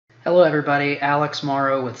Hello everybody, Alex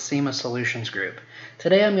Morrow with Cima Solutions Group.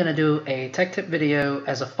 Today I'm going to do a tech tip video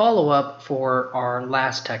as a follow-up for our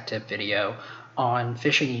last tech tip video on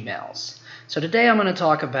phishing emails. So today I'm going to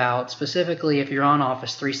talk about, specifically if you're on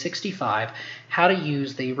Office 365, how to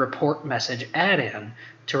use the report message add-in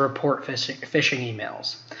to report phishing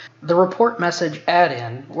emails. The report message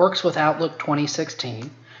add-in works with Outlook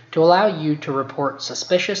 2016 to allow you to report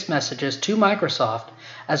suspicious messages to Microsoft,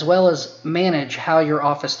 as well as manage how your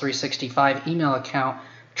Office 365 email account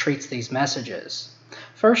treats these messages.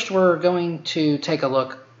 First, we're going to take a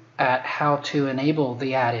look at how to enable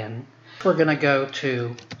the add-in. We're going to go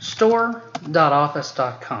to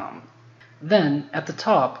store.office.com. Then, at the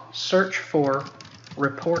top, search for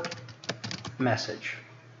report message.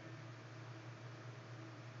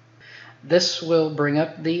 This will bring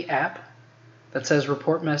up the app that says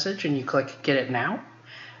report message, and you click get it now.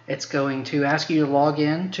 It's going to ask you to log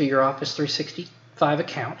in to your Office 365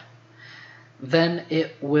 account. Then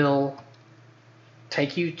it will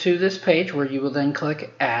take you to this page where you will then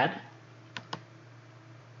click add.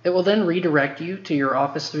 It will then redirect you to your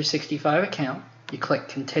Office 365 account. You click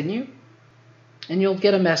continue, and you'll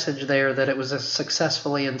get a message there that it was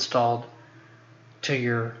successfully installed to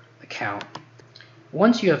your account.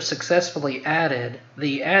 Once you have successfully added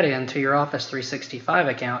the add-in to your Office 365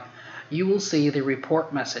 account, you will see the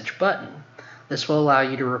report message button. This will allow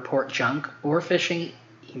you to report junk or phishing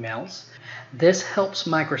emails. This helps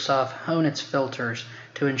Microsoft hone its filters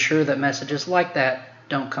to ensure that messages like that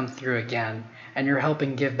don't come through again, and you're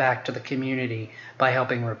helping give back to the community by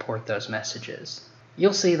helping report those messages.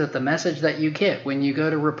 You'll see that the message that you get when you go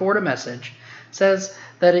to report a message says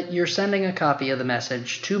that you're sending a copy of the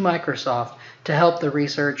message to Microsoft to help the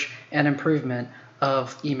research and improvement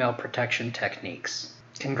of email protection techniques.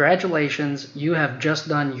 Congratulations, you have just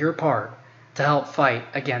done your part to help fight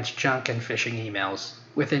against junk and phishing emails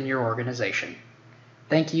within your organization.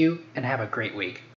 Thank you, and have a great week.